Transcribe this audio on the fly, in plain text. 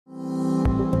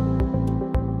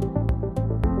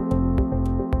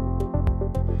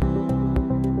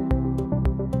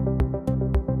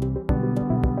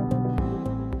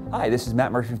Hi, this is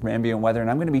Matt Murphy from Ambient Weather,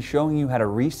 and I'm going to be showing you how to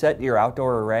reset your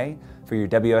outdoor array for your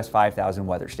WS-5000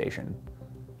 weather station.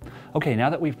 Okay,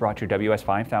 now that we've brought your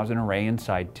WS-5000 array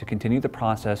inside to continue the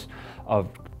process of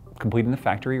completing the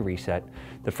factory reset,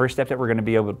 the first step that we're going to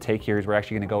be able to take here is we're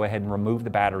actually going to go ahead and remove the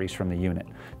batteries from the unit.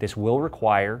 This will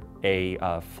require a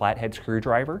flathead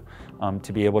screwdriver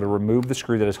to be able to remove the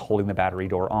screw that is holding the battery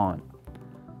door on.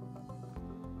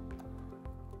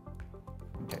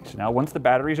 Okay, so now once the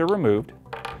batteries are removed,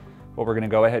 what we're going to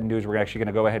go ahead and do is we're actually going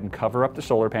to go ahead and cover up the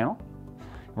solar panel.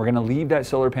 We're going to leave that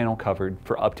solar panel covered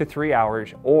for up to 3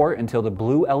 hours or until the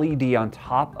blue LED on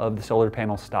top of the solar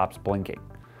panel stops blinking.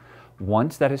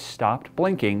 Once that has stopped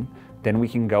blinking, then we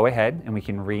can go ahead and we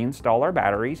can reinstall our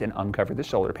batteries and uncover the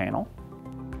solar panel.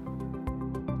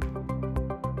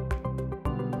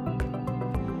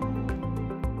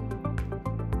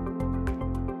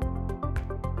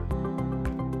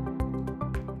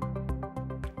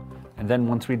 And then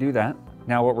once we do that,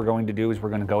 now what we're going to do is we're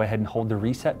going to go ahead and hold the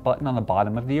reset button on the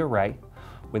bottom of the array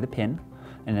with a pin,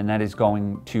 and then that is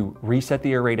going to reset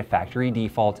the array to factory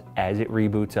default as it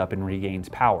reboots up and regains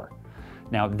power.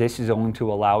 Now this is going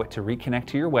to allow it to reconnect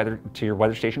to your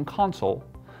weather station console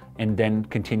and then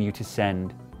continue to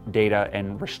send data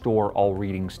and restore all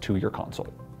readings to your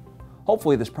console.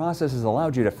 Hopefully this process has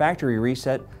allowed you to factory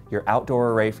reset your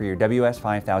outdoor array for your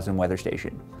WS-5000 weather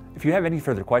station. If you have any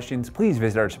further questions, please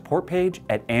visit our support page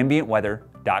at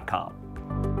ambientweather.com.